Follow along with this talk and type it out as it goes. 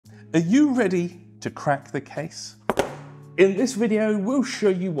Are you ready to crack the case? In this video, we'll show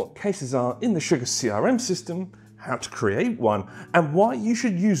you what cases are in the SugarCRM system, how to create one, and why you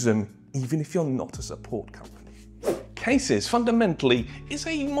should use them even if you're not a support company. Cases fundamentally is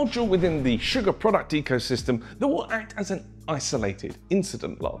a module within the Sugar product ecosystem that will act as an isolated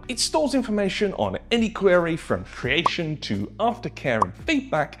incident log. It stores information on any query from creation to aftercare and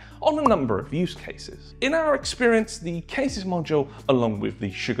feedback on a number of use cases. In our experience, the Cases module, along with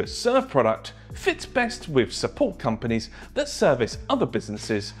the SugarServe product, fits best with support companies that service other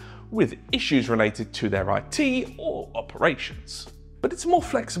businesses with issues related to their IT or operations. But it's more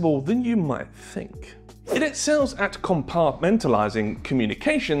flexible than you might think. It excels at compartmentalizing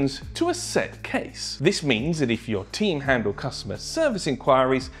communications to a set case. This means that if your team handle customer service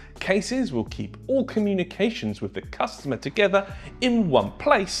inquiries, Cases will keep all communications with the customer together in one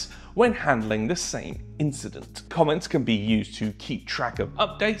place when handling the same incident. Comments can be used to keep track of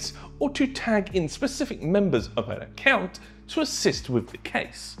updates or to tag in specific members of an account to assist with the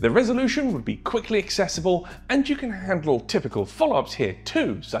case. The resolution would be quickly accessible, and you can handle typical follow-ups here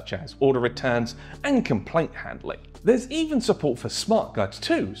too, such as order returns and complaint handling. There's even support for smart guides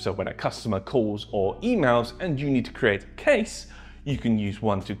too, so when a customer calls or emails and you need to create a case, you can use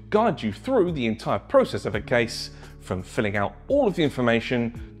one to guide you through the entire process of a case, from filling out all of the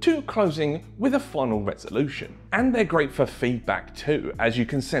information to closing with a final resolution. And they're great for feedback too, as you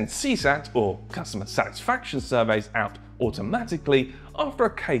can send CSAT or customer satisfaction surveys out automatically after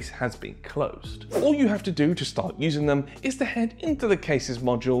a case has been closed. All you have to do to start using them is to head into the Cases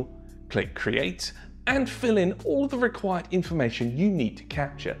module, click Create, and fill in all the required information you need to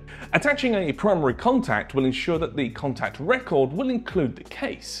capture. Attaching a primary contact will ensure that the contact record will include the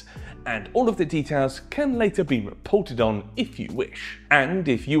case, and all of the details can later be reported on if you wish. And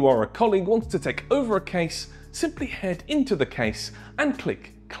if you or a colleague wants to take over a case, simply head into the case and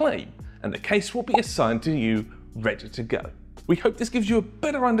click Claim, and the case will be assigned to you, ready to go. We hope this gives you a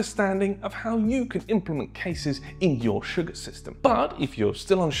better understanding of how you can implement Cases in your Sugar system. But if you're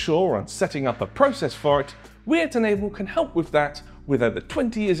still unsure on setting up a process for it, we at Enable can help with that with over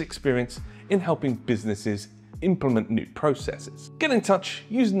 20 years experience in helping businesses implement new processes. Get in touch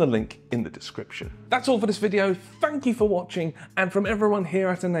using the link in the description. That's all for this video. Thank you for watching, and from everyone here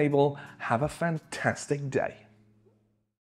at Enable, have a fantastic day.